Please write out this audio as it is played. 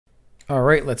All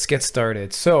right, let's get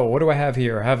started. So what do I have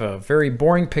here? I have a very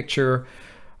boring picture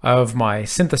of my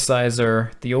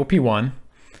synthesizer, the OP1.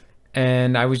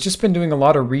 And I was just been doing a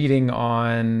lot of reading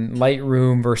on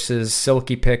Lightroom versus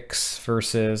SilkyPix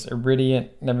versus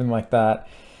Iridiant and everything like that.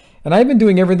 And I've been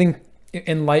doing everything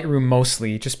in Lightroom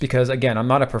mostly just because, again, I'm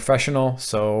not a professional.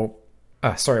 So,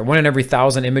 one in every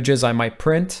 1,000 images I might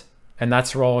print. And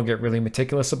that's where I'll get really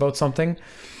meticulous about something.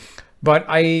 But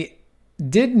I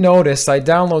did notice I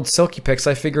download SilkyPix.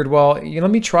 I figured, well,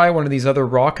 let me try one of these other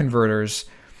raw converters.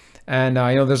 And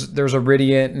there's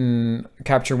Iridiant and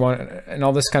Capture One and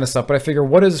all this kind of stuff. But I figure,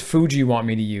 what does Fuji want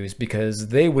me to use? Because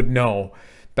they would know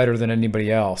better than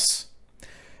anybody else.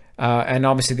 And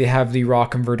obviously they have the raw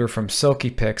converter from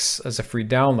SilkyPix as a free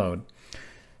download.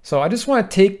 So I just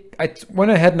want to I went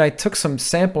ahead and I took some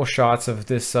sample shots of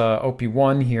this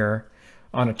OP1 here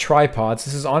on a tripod. So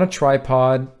this is on a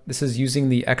tripod. This is using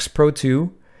the X Pro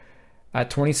 2 at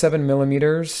 27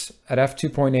 millimeters at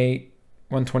f2.8,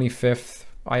 125th,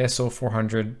 ISO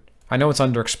 400. I know it's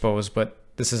underexposed, but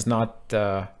that's not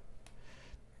that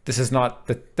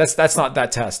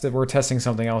test. We're testing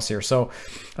something else here. So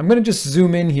I'm going to just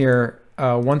zoom in here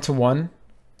 1:1.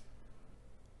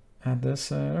 Add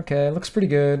this. Okay, looks pretty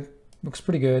good. Looks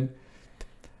pretty good.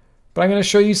 But I'm going to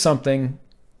show you something.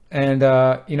 And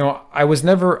I've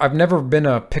never been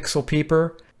a pixel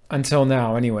peeper until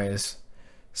now anyways.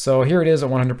 So here it is at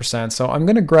 100%. So I'm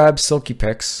going to grab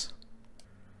SilkyPix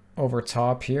over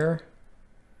top here.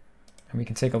 And we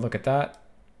can take a look at that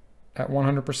at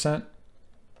 100%.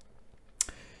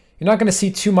 You're not going to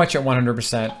see too much at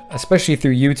 100%, especially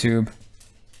through YouTube.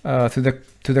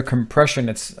 Through the compression,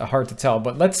 it's hard to tell.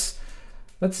 But let's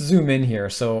zoom in here.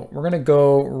 So we're going to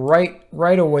go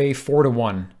right away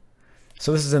 4:1.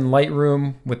 So this is in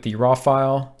Lightroom with the raw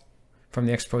file from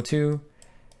the X Pro 2.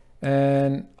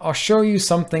 And I'll show you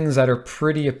some things that are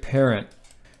pretty apparent.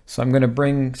 So I'm going to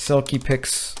bring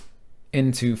SilkyPix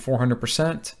into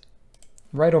 400%,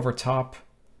 right over top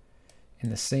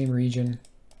in the same region.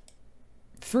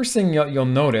 First thing you'll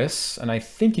notice, and I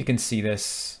think you can see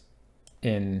this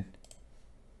through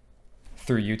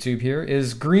YouTube here,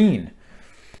 is green.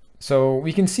 So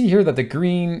we can see here that the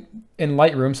green in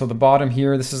Lightroom, so the bottom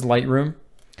here, this is Lightroom,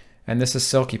 and this is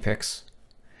SilkyPix.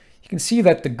 You can see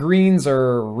that the greens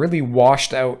are really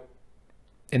washed out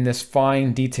in this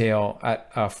fine detail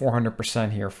at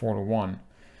 400% here, 4:1.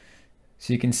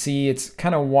 So you can see it's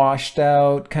kind of washed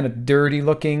out, kind of dirty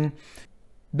looking.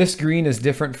 This green is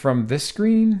different from this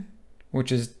green,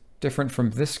 which is different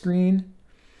from this green.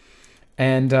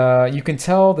 And you can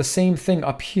tell the same thing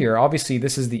up here. Obviously,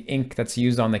 this is the ink that's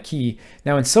used on the key.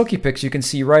 Now in SilkyPix, you can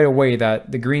see right away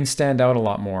that the greens stand out a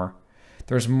lot more.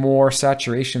 There's more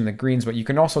saturation in the greens, but you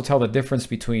can also tell the difference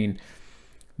between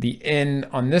the in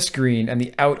on this green and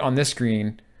the out on this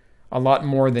green a lot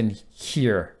more than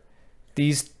here.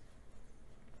 These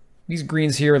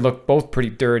greens here look both pretty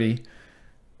dirty.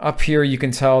 Up here, you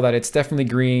can tell that it's definitely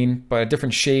green, but a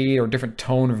different shade or different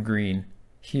tone of green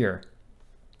here.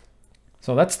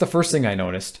 So that's the first thing I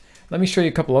noticed. Let me show you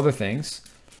a couple other things.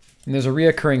 And there's a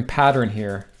reoccurring pattern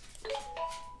here.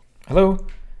 Hello?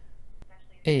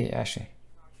 Hey, Ashley.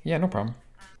 Yeah, no problem.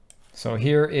 So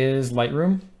here is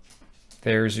Lightroom.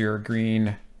 There's your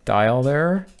green dial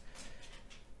there.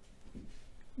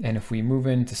 And if we move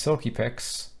into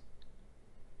SilkyPix,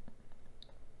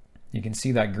 you can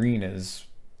see that green is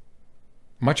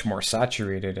much more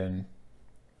saturated and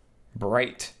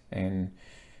bright and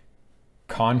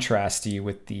contrasty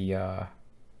with the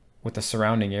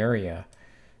surrounding area.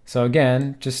 So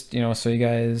again, just so you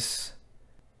guys,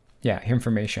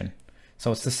 information.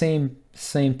 So it's the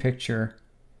same picture.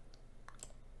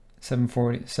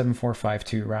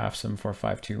 7452 RAF,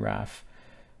 7452 RAF,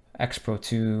 X Pro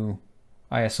 2,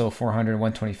 ISO 400,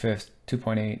 125th,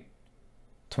 2.8,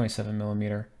 27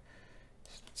 millimeter.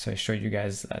 So I showed you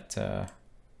guys that.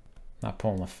 Not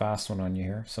pulling a fast one on you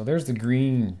here. So there's the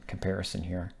green comparison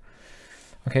here.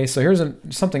 Okay, so here's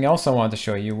something else I wanted to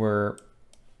show you where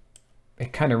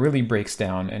it kind of really breaks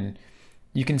down. And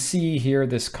you can see here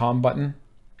this COM button.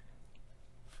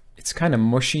 It's kind of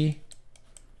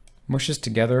mushes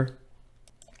together.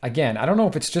 Again, I don't know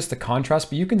if it's just the contrast,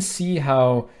 but you can see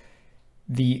how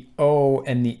the O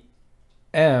and the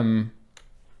M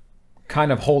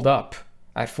kind of hold up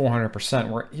at 400%,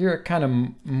 where here it kind of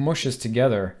mushes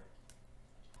together.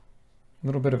 A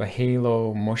little bit of a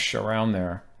halo mush around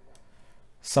there.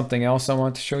 Something else I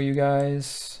want to show you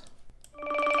guys.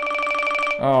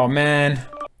 Oh man.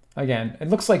 Again, it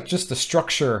looks like just the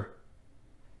structure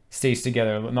stays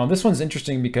together. Now this one's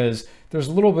interesting because there's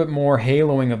a little bit more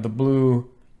haloing of the blue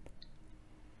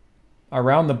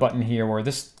around the button here, where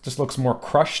this just looks more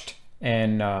crushed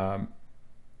and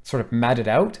sort of matted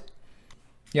out.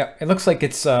 Yeah, it looks like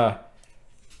it's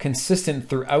consistent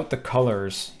throughout the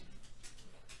colors.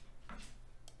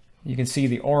 You can see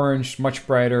the orange, much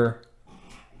brighter,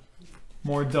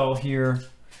 more dull here.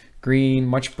 Green,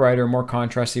 much brighter, more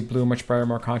contrasty. Blue, much brighter,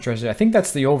 more contrasty. I think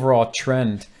that's the overall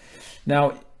trend.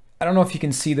 Now, I don't know if you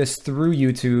can see this through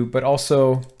YouTube, but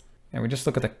also, and we just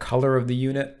look at the color of the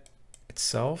unit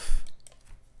itself.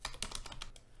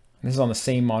 And this is on the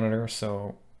same monitor,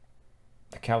 so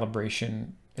the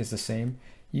calibration is the same.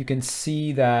 You can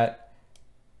see that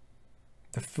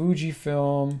the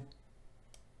Fujifilm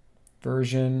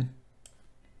version,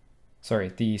 sorry,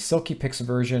 the SilkyPix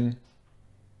version,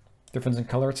 difference in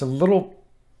color, it's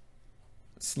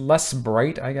less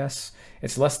bright, I guess.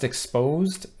 It's less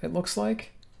exposed, it looks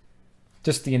like.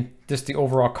 Just the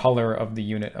overall color of the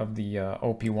unit, of the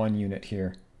OP1 unit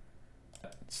here.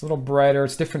 It's a little brighter,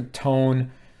 it's different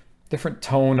tone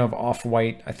of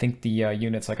off-white. I think the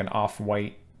unit's like an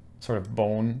off-white sort of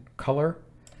bone color.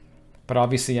 But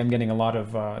obviously I'm getting a lot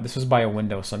of, this was by a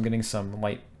window, so I'm getting some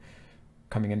light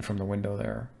coming in from the window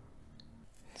there.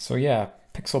 So yeah,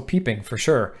 pixel peeping for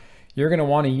sure. You're going to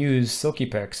want to use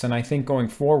SilkyPix, and I think going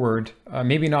forward,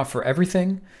 maybe not for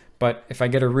everything, but if I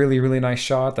get a really, really nice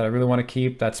shot that I really want to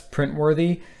keep that's print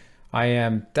worthy, I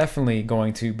am definitely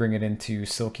going to bring it into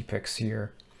SilkyPix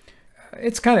here.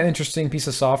 It's kind of interesting piece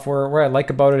of software. What I like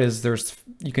about it is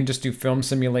you can just do film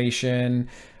simulation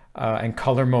and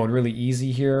color mode really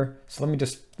easy here. So let me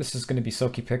just, this is going to be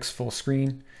SilkyPix full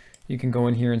screen. You can go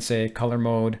in here and say color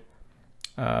mode.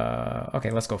 Okay,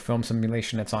 let's go film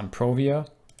simulation. It's on Provia.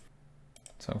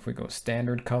 So if we go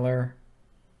standard color,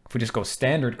 if we just go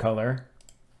standard color,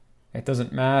 it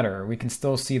doesn't matter. We can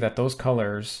still see that those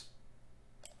colors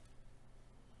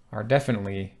are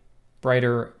definitely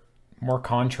brighter, more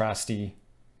contrasty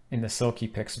in the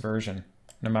SilkyPix version,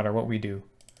 no matter what we do.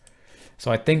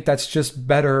 So I think that's just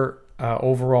better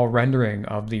overall rendering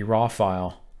of the raw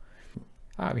file.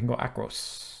 We can go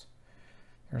Acros.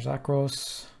 There's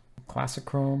Acros, Classic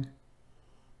Chrome.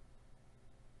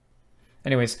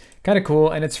 Anyways, kind of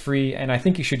cool, and it's free, and I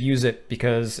think you should use it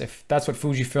because if that's what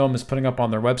Fujifilm is putting up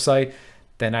on their website,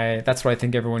 then that's what I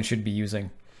think everyone should be using.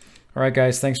 All right,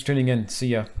 guys, thanks for tuning in. See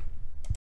ya.